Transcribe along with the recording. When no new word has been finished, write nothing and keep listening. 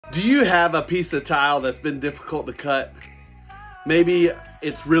Do you have a piece of tile that's been difficult to cut? Maybe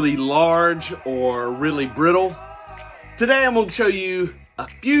it's really large or really brittle. Today I'm going to show you a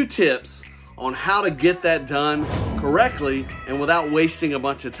few tips on how to get that done correctly and without wasting a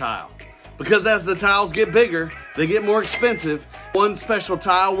bunch of tile. Because as the tiles get bigger, they get more expensive. One special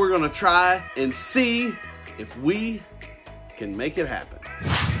tile we're going to try and see if we can make it happen.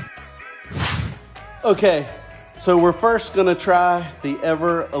 Okay, so we're first going to try the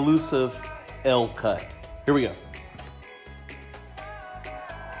ever elusive L cut. Here we go.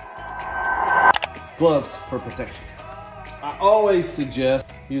 Gloves for protection. I always suggest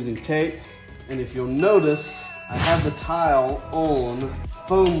using tape, and if you'll notice, I have the tile on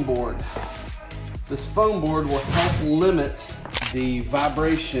foam board. This foam board will help limit the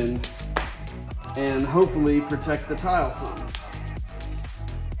vibration and hopefully protect the tile some.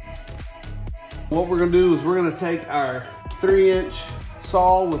 What we're gonna do is we're gonna take our 3-inch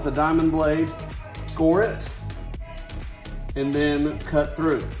saw with a diamond blade, score it, and then cut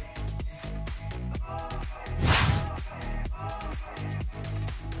through.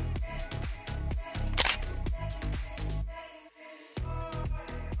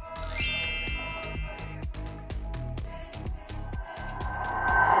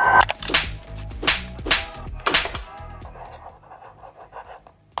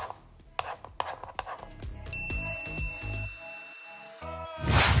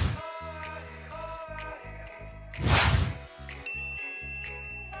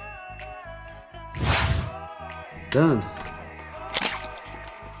 Done.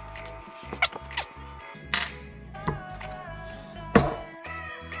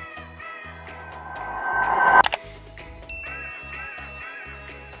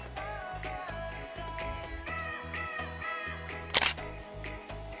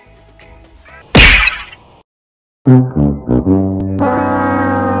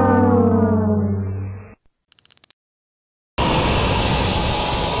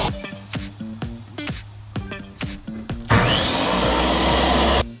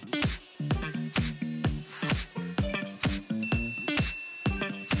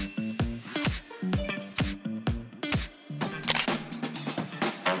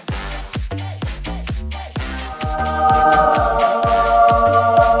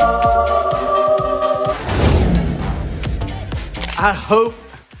 I hope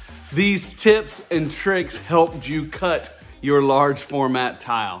these tips and tricks helped you cut your large format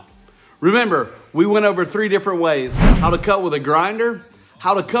tile. Remember, we went over 3 different ways: how to cut with a grinder,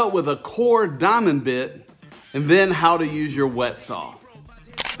 how to cut with a core diamond bit, and then how to use your wet saw.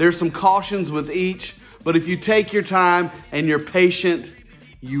 There's some cautions with each, but if you take your time and you're patient,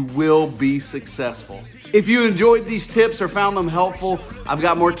 you will be successful. If you enjoyed these tips or found them helpful, I've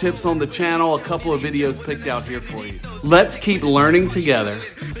got more tips on the channel, a couple of videos picked out here for you. Let's keep learning together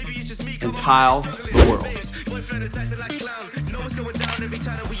and tile the world.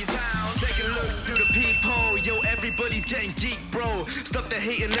 Everybody's getting geek, bro. Stop the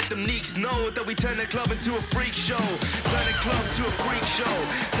hate and let them neeks know that we turn the club into a freak show. Turn the club to a freak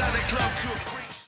show. Turn the club to a freak show.